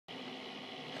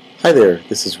Hi there,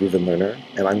 this is Reuven Lerner,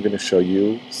 and I'm going to show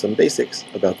you some basics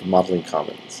about the Modeling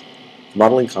Commons. The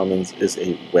Modeling Commons is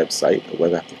a website, a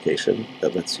web application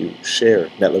that lets you share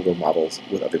NetLogo models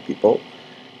with other people,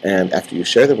 and after you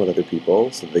share them with other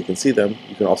people so that they can see them,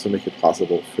 you can also make it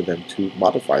possible for them to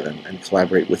modify them and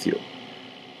collaborate with you.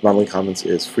 Modeling Commons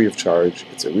is free of charge.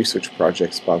 It's a research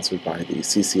project sponsored by the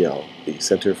CCL, the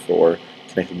Center for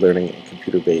Connected Learning and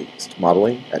Computer-Based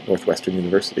Modeling at Northwestern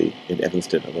University in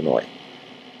Evanston, Illinois.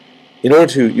 In order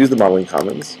to use the Modeling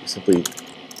Commons, you simply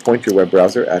point your web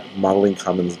browser at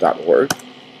modelingcommons.org.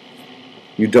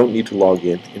 You don't need to log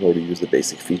in order to use the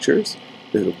basic features.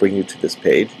 It will bring you to this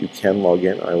page. You can log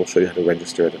in. I will show you how to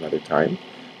register at another time.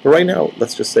 But right now,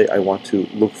 let's just say I want to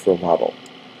look for a model.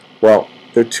 Well,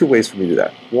 there are two ways for me to do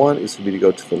that. One is for me to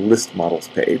go to the List Models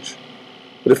page.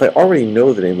 But if I already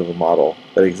know the name of a model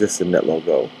that exists in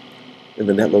NetLogo, in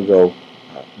the NetLogo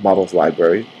models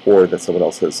library, or that someone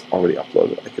else has already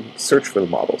uploaded, I can search for the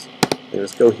models. I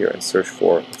just go here and search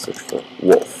for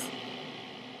wolf.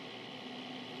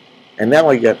 And now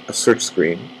I get a search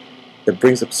screen that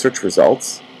brings up search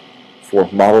results for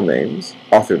model names,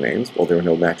 author names. Well, there are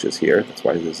no matches here. That's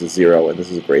why there's a 0 and this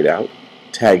is grayed out.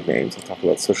 Tag names. I'll talk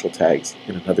about social tags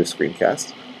in another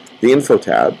screencast. The info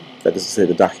tab, that is to say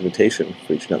the documentation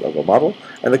for each NetLogo model,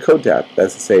 and the code tab, that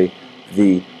is to say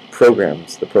the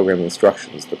programs, the programming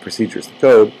instructions, the procedures, the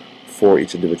code for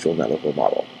each individual NetLogo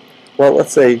model. Well,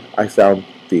 let's say I found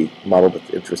the model that's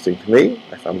interesting to me.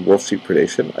 I found wolf sheep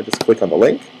predation. I just click on the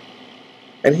link,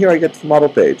 and here I get to the model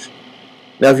page.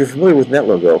 Now, if you're familiar with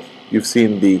NetLogo, you've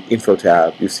seen the info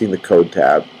tab, you've seen the code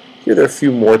tab. Here there are a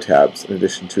few more tabs in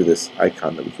addition to this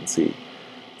icon that we can see.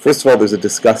 First of all, there's a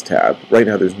Discuss tab. Right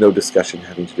now there's no discussion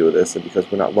having to do with this, and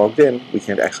because we're not logged in, we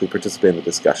can't actually participate in the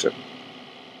discussion.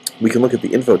 We can look at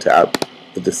the Info tab,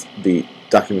 the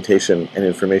documentation and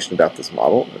information about this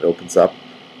model. It opens up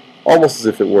almost as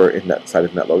if it were inside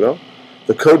of NetLogo.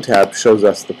 The Code tab shows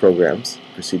us the programs,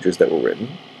 procedures that were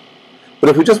written. But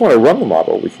if we just want to run the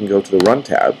model, we can go to the Run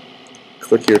tab,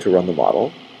 click here to run the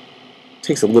model. It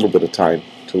takes a little bit of time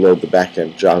to load the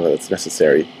backend Java that's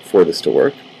necessary for this to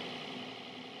work.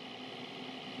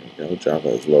 There we go, Java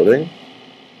is loading.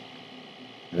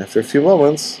 And after a few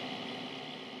moments,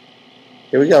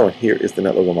 here we go, and here is the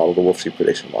NetLogo model, the wolf sheep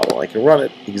predation model. I can run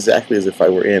it exactly as if I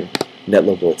were in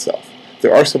NetLogo itself.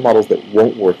 There are some models that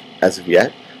won't work as of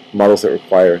yet, models that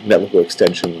require NetLogo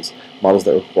extensions, models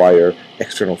that require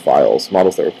external files,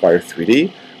 models that require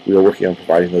 3D. We are working on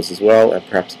providing those as well, and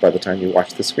perhaps by the time you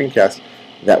watch the screencast,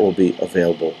 that will be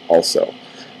available also.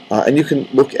 And you can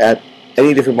look at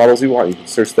any different models you want. You can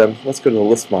search them. Let's go to the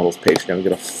List Models page now and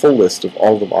get a full list of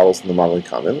all the models in the Modeling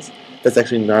Commons. That's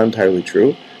actually not entirely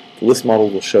true. The list model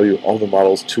will show you all the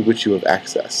models to which you have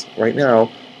access. Right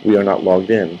now, we are not logged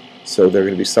in, so there are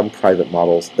going to be some private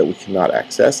models that we cannot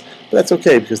access, but that's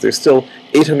okay because there's still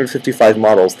 855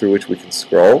 models through which we can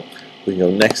scroll. We can go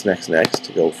next, next, next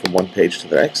to go from one page to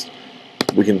the next.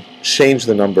 We can change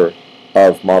the number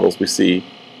of models we see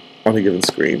on a given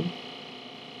screen.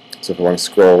 So if I want to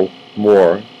scroll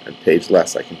more and page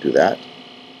less, I can do that.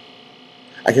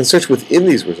 I can search within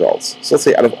these results. So let's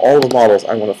say out of all the models,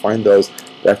 I want to find those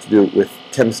that have to do with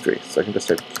chemistry. So I can just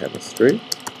type chemistry.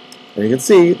 And you can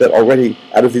see that already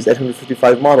out of these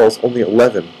 855 models, only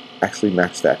 11 actually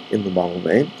match that in the model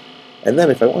name. And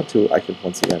then if I want to, I can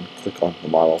once again click on the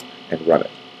model and run it.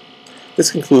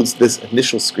 This concludes this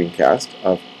initial screencast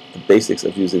of the basics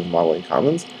of using the Modeling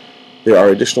Commons. There are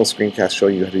additional screencasts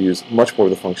showing you how to use much more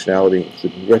of the functionality,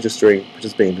 including registering,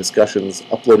 participating in discussions,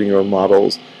 uploading your own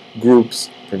models,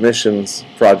 groups, permissions,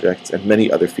 projects, and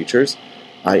many other features.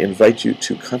 I invite you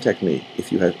to contact me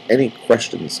if you have any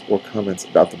questions or comments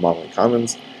about the Modeling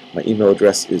Commons. My email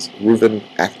address is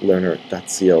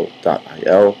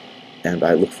reuven@learner.co.il, and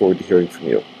I look forward to hearing from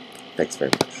you. Thanks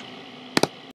very much.